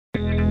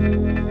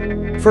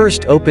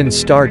First, open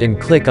Start and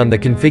click on the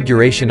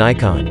configuration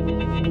icon.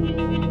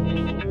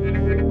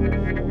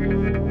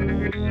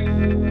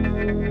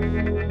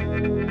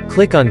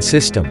 Click on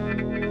System.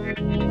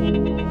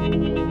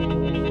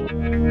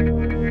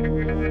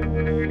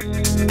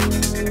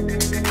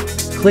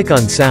 Click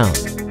on Sound.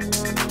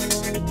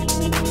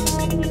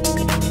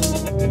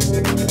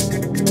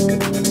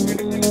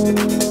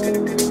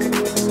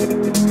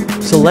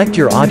 Select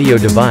your audio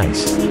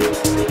device.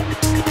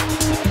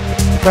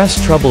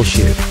 Press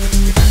Troubleshoot.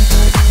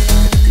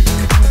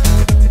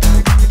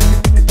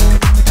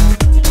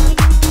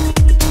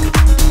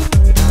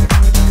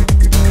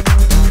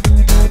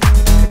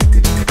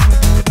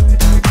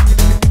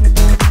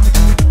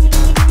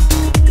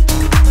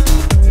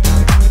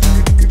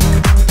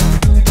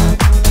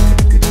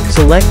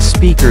 Select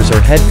speakers or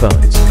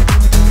headphones.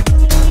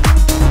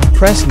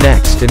 Press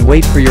Next and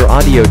wait for your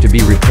audio to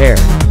be repaired.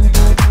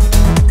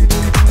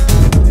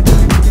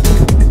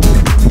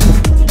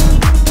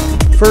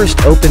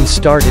 First, open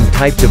Start and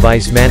type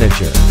Device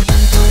Manager.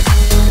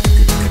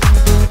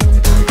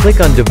 Click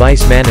on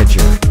Device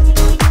Manager.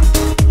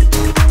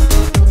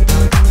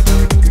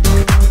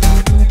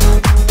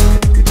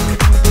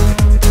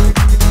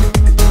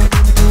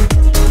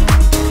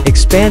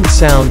 Expand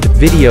sound,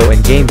 video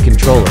and game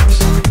controllers.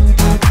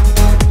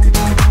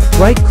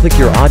 Right-click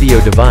your audio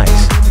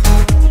device.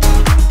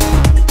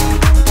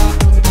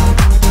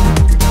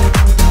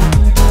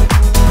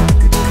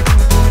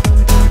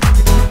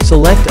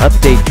 Select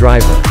Update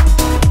Driver.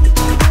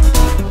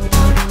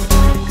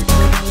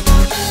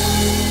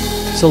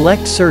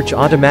 Select Search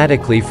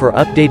automatically for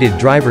updated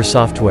driver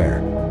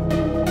software.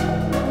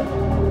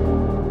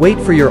 Wait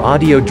for your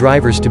audio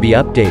drivers to be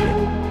updated.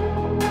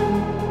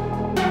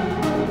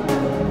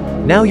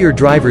 Now your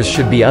drivers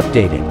should be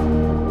updated.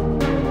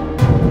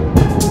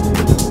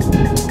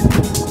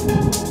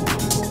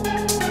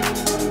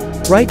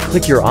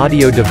 Right-click your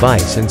audio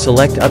device and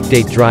select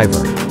Update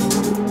Driver.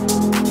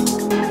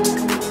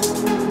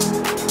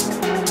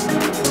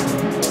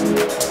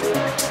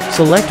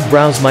 Select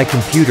Browse My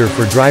Computer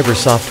for driver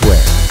software.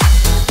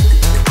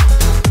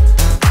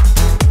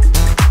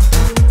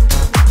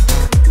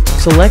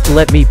 Select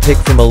Let me pick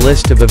from a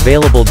list of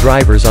available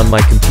drivers on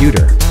my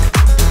computer.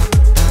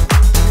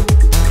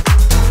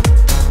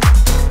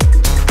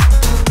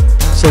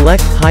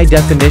 Select High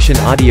Definition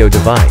Audio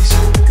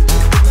Device.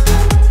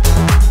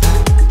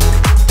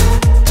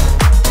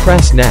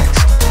 Press Next.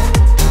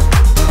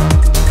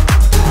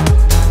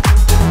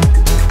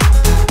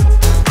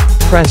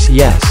 Press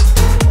Yes.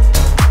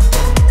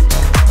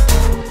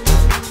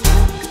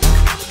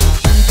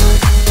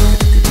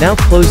 Now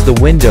close the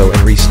window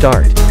and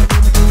restart.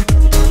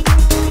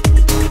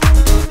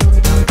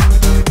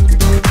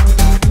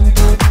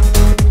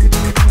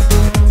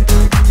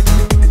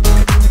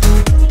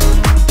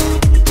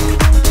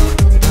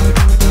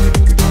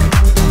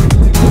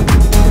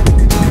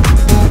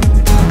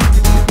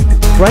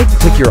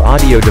 Right-click your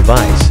audio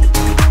device.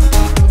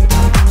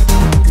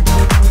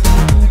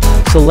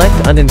 Select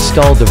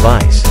Uninstall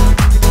Device.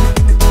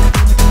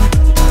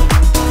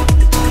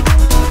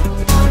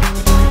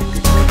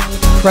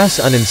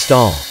 Press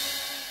Uninstall.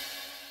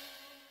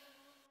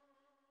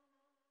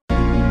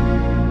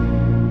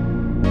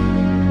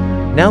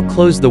 Now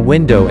close the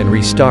window and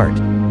restart.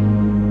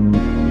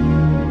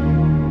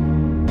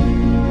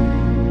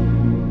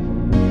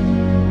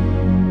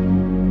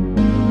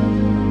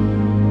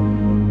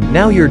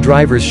 Now your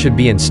drivers should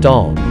be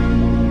installed.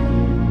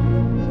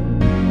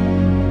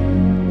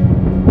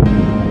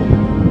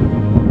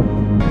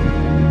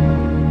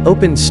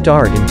 Open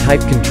Start and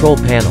type Control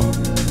Panel.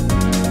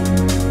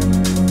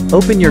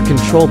 Open your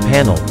control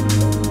panel.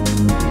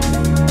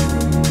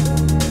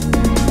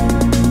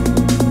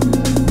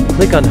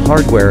 Click on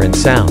Hardware and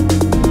Sound.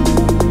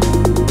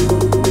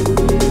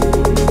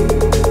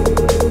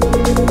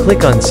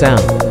 Click on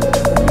Sound.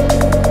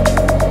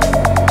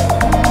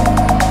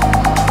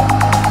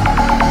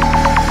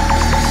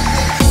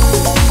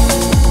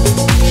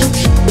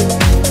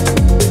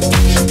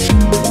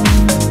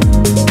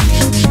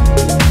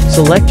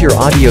 Select your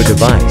audio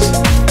device.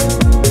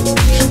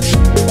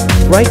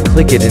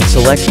 Right-click it and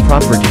select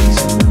Properties.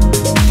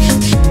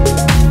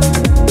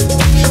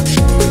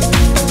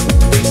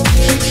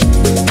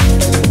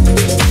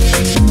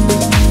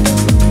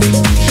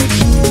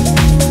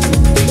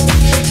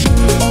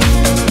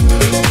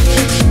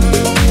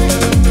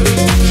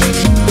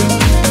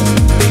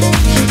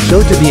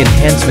 Go to the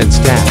Enhancements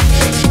tab.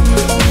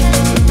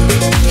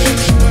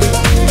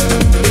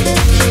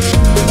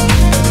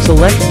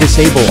 Select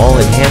Disable all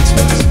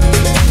enhancements.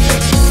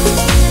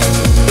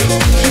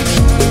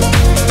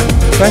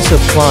 Press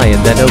Apply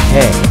and then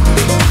OK.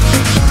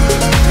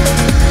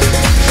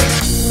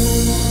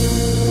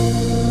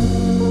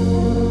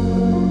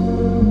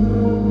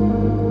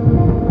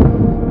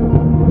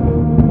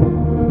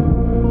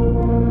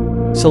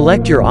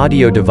 Select your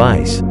audio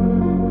device.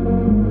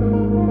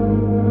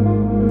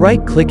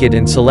 Right-click it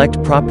and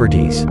select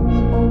Properties.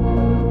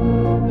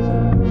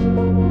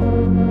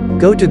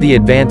 Go to the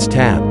Advanced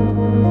tab.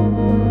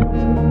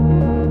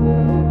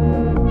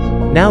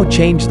 Now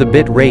change the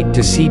bit rate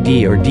to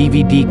CD or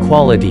DVD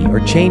quality or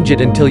change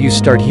it until you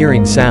start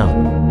hearing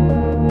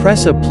sound.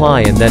 Press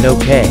apply and then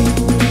OK.